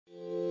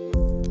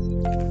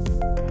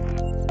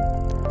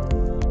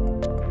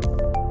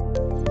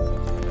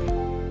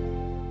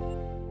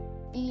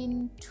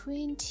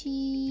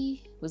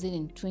was it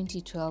in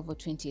 2012 or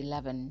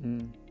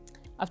 2011?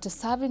 After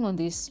serving on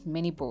these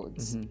many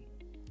boards,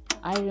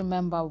 I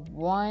remember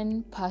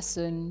one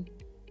person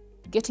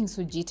getting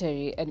so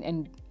jittery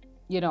and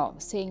you know,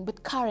 saying,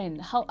 but Karen,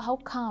 how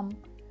come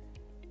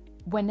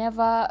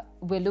whenever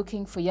we're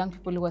looking for young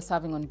people who are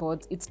serving on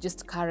boards, it's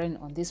just Karen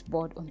on this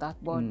board, on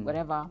that board,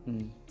 whatever.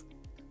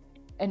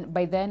 And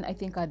by then, I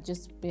think I'd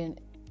just been,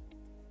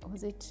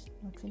 was it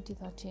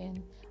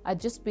 2013? I'd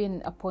just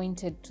been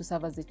appointed to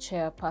serve as the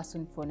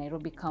chairperson for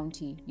Nairobi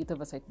County Youth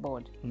Oversight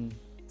Board.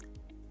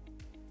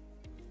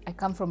 I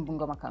come from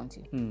Bungoma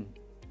County.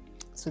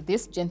 So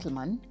this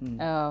gentleman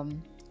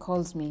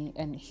calls me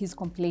and he's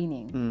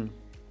complaining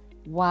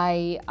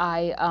why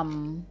I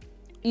am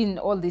in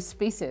all these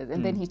spaces.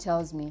 And then he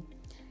tells me,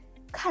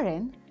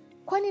 Karen,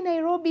 kwani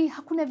Nairobi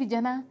hakuna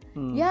vijana?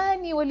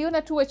 Yani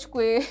waliona tu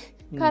wachukue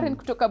Karen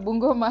kutoka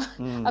Bungoma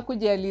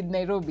akuje lead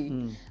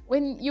Nairobi.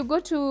 When you go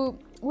to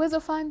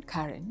Wezofan,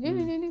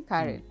 Karen,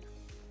 Karen.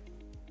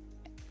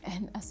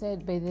 And I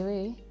said, by the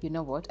way, you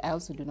know what? I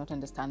also do not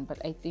understand,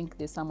 but I think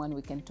there's someone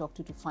we can talk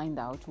to find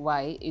out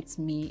why it's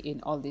me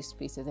in all these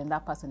spaces, and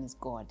that person is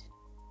God.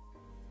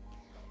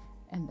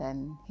 And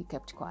then he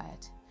kept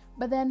quiet.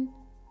 But then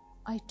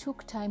I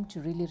took time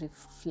to really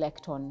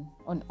reflect on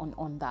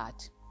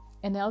that.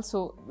 And I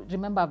also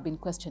remember I've been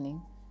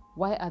questioning,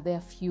 why are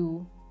there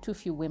too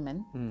few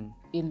women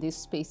in these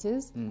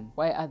spaces?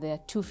 Why are there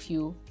too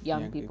few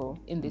young people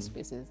in these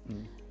spaces?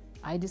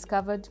 I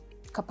discovered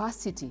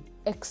capacity,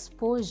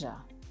 exposure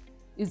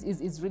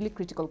is really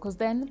critical, because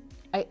then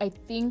I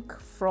think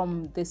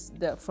from the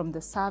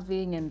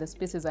serving and the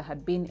spaces I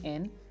had been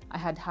in, I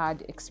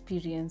had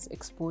experience,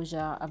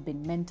 exposure, I've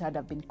been mentored,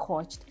 I've been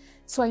coached.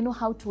 So I know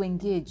how to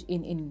engage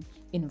in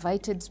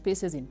invited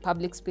spaces, in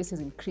public spaces,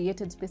 in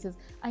created spaces.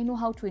 I know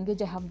how to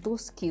engage, I have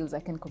those skills,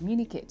 I can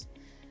communicate.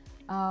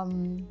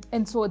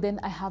 And so then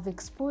I have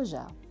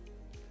exposure.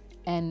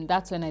 And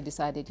that's when I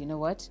decided, you know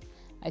what,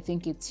 I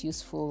think it's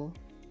useful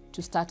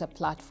to start a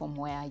platform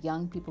where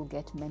young people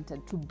get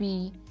mentored to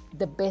be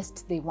the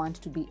best they want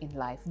to be in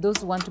life. Those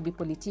who want to be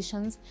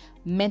politicians,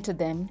 mentor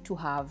them to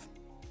have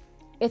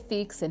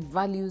ethics and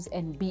values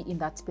and be in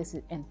that space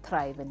and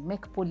thrive and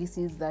make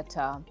policies that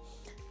are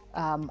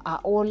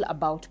all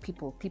about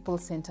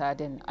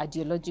people-centered and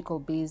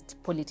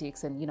ideological-based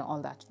politics and, you know,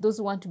 all that. Those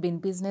who want to be in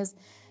business,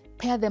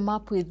 pair them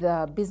up with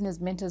business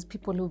mentors,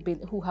 people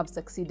who have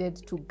succeeded,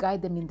 to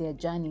guide them in their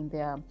journey, in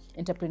their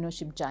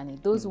entrepreneurship journey.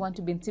 Those who want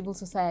to be in civil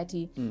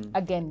society,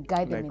 again,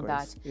 guide them in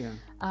that.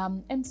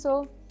 And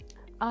so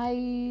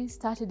I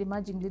started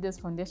Emerging Leaders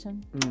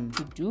Foundation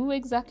to do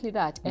exactly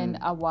that. And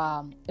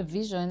our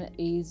vision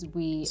is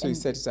So you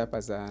set it up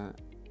as a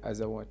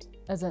what?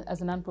 As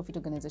a non-profit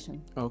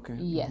organization. Okay.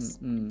 Yes.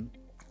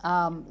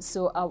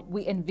 So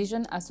we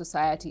envision a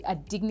society, a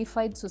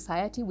dignified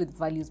society with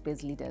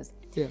values-based leaders.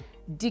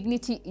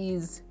 Dignity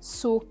is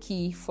so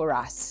key for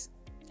us,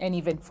 and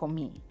even for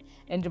me.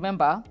 And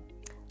remember,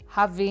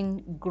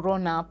 having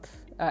grown up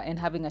and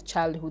having a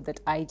childhood that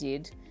I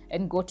did,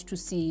 and got to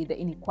see the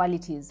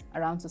inequalities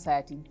around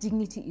society,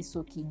 dignity is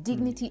so key.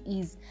 Dignity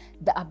is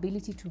the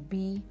ability to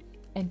be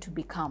and to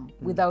become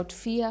without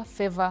fear,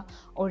 favor,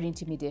 or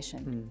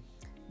intimidation.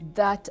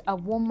 That a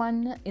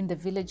woman in the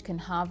village can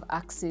have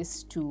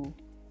access to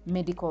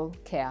medical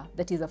care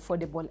that is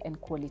affordable and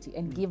quality,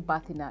 and give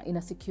birth in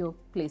a secure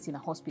place in a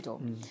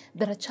hospital.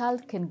 That a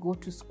child can go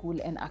to school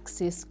and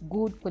access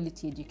good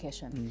quality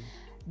education.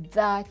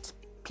 That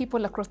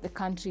people across the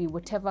country,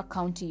 whatever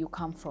county you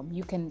come from,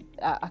 you can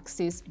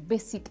access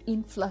basic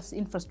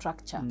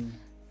infrastructure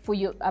for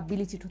your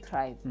ability to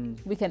thrive.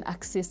 We can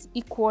access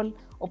equal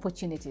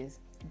opportunities.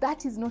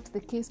 That is not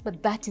the case,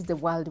 but that is the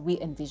world we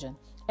envision.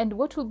 And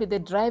what will be the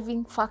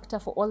driving factor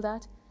for all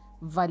that?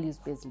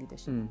 Values-based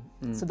leadership.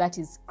 So that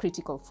is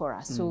critical for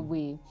us. So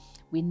we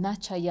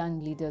nurture young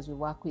leaders. We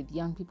work with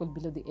young people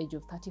below the age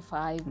of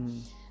 35,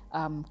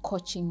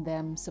 coaching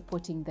them,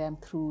 supporting them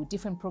through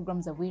different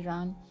programs that we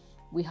run.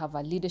 We have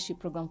a leadership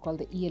program called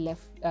the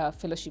ELF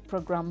Fellowship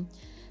Program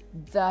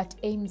that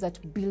aims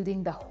at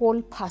building the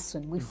whole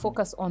person. We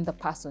focus on the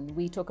person.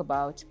 We talk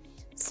about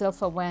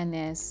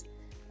self-awareness,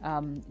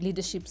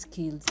 leadership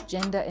skills,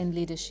 gender and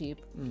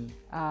leadership,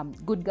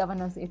 good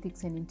governance,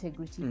 ethics and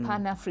integrity,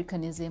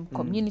 Pan-Africanism,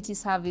 community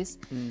service.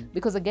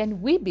 Because again,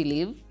 we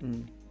believe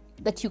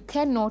that you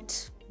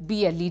cannot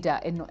be a leader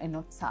and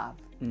not serve.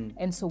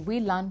 And so we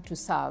learn to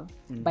serve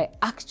by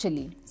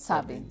actually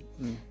serving.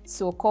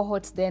 So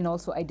cohorts then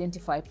also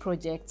identify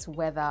projects,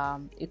 whether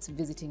it's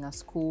visiting a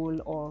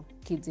school or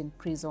kids in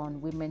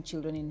prison, women,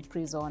 children in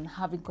prison,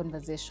 having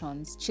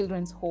conversations,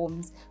 children's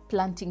homes,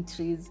 planting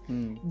trees,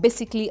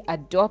 basically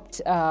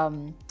adopt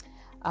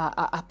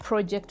a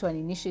project or an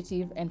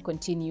initiative and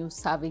continue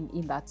serving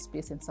in that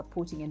space and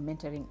supporting and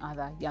mentoring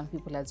other young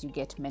people as you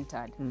get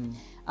mentored.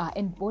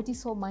 And body,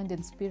 soul, mind,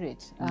 and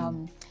spirit.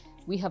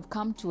 we have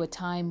come to a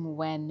time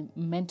when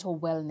mental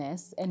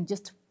wellness and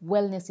just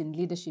wellness in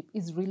leadership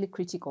is really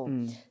critical.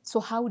 So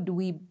how do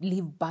we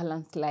live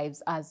balanced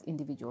lives as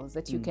individuals,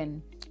 that you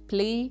can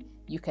play,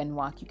 you can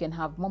work, you can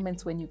have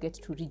moments when you get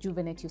to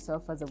rejuvenate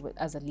yourself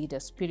as a leader,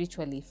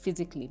 spiritually,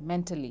 physically,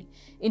 mentally,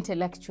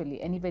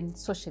 intellectually, and even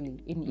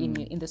socially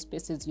in the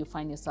spaces you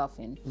find yourself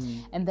in.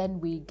 And then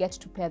we get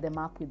to pair them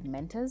up with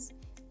mentors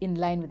in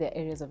line with their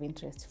areas of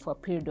interest for a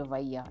period of a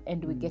year,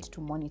 and we get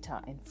to monitor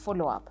and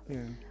follow up.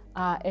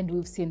 And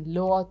we've seen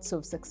lots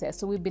of success.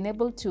 So we've been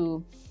able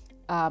to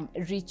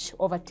reach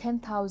over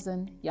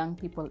 10,000 young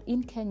people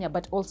in Kenya,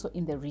 but also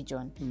in the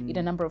region, in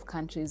a number of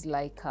countries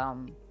like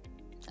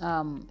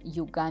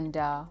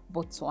Uganda,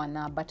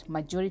 Botswana, but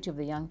majority of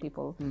the young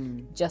people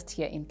just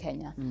here in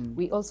Kenya.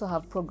 We also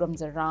have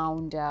programs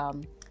around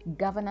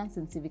governance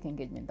and civic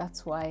engagement.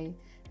 That's why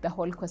the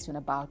whole question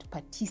about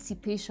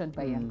participation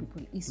by young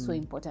people is so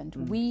important.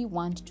 We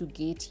want to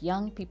get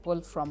young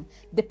people from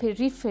the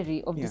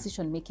periphery of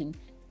decision making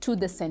to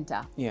the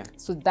center.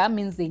 So that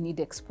means they need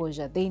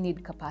exposure, they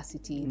need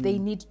capacity, they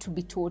need to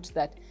be taught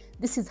that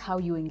this is how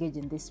you engage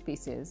in these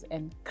spaces,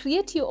 and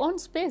create your own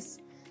space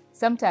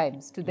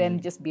sometimes to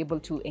then just be able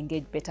to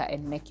engage better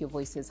and make your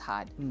voices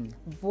heard.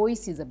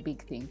 Voice is a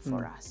big thing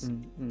for us.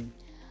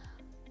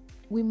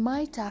 We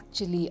might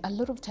actually, a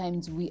lot of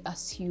times we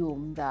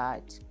assume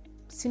that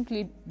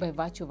simply by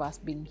virtue of us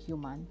being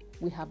human,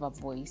 we have a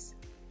voice,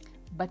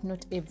 but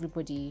not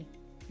everybody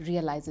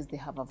realizes they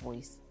have a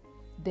voice.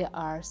 There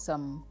are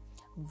some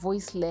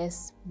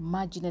voiceless,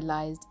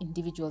 marginalized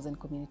individuals and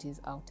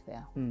communities out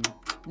there,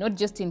 not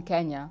just in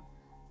Kenya,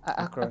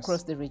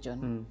 across the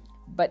region.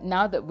 But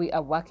now that we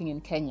are working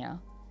in Kenya,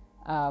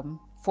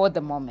 for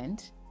the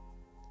moment,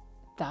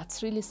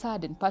 that's really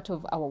sad. And part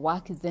of our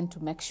work is then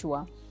to make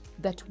sure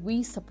that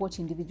we support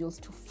individuals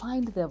to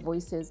find their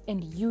voices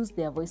and use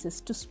their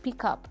voices to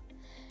speak up.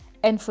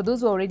 And for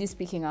those who are already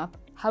speaking up,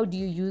 how do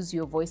you use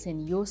your voice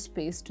and your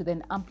space to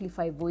then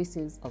amplify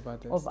voices of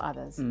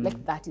others?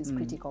 Like, that is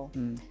critical.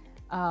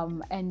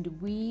 And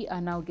we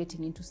are now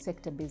getting into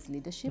sector-based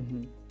leadership.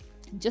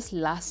 Just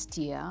last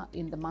year,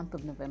 in the month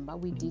of November,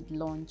 we did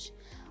launch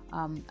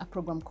a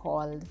program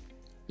called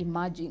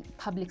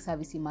Public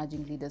Service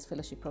Emerging Leaders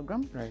Fellowship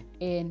Program,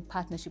 in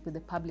partnership with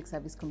the Public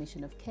Service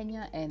Commission of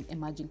Kenya and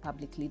Emerging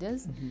Public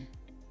Leaders.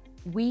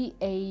 We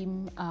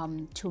aim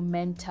to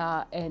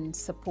mentor and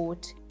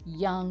support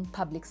young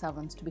public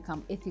servants to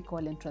become ethical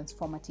and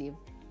transformative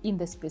in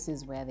the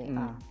spaces where they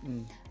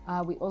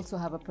are. We also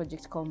have a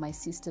project called My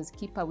Sister's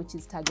Keeper, which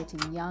is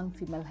targeting young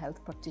female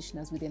health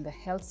practitioners within the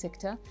health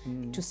sector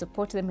to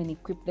support them and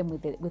equip them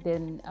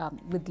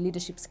with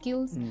leadership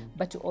skills,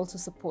 but to also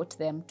support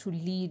them to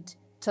lead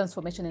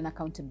transformation and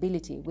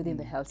accountability within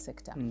the health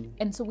sector.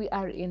 And so we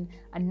are in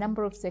a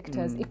number of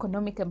sectors,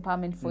 economic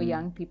empowerment for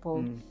young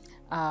people,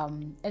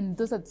 and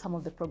those are some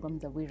of the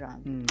programs that we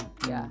run.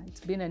 Yeah, it's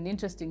been an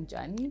interesting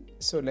journey.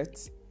 So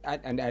let's,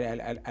 and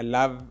I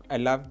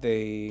love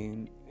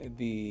the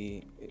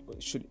the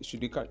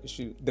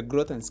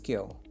growth and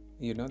scale,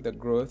 you know, the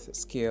growth,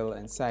 scale,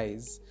 and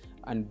size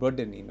and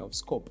broadening of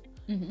scope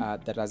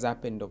that has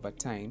happened over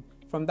time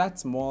from that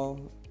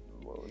small,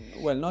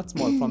 well, not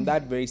small, from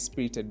that very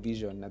spirited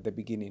vision at the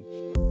beginning.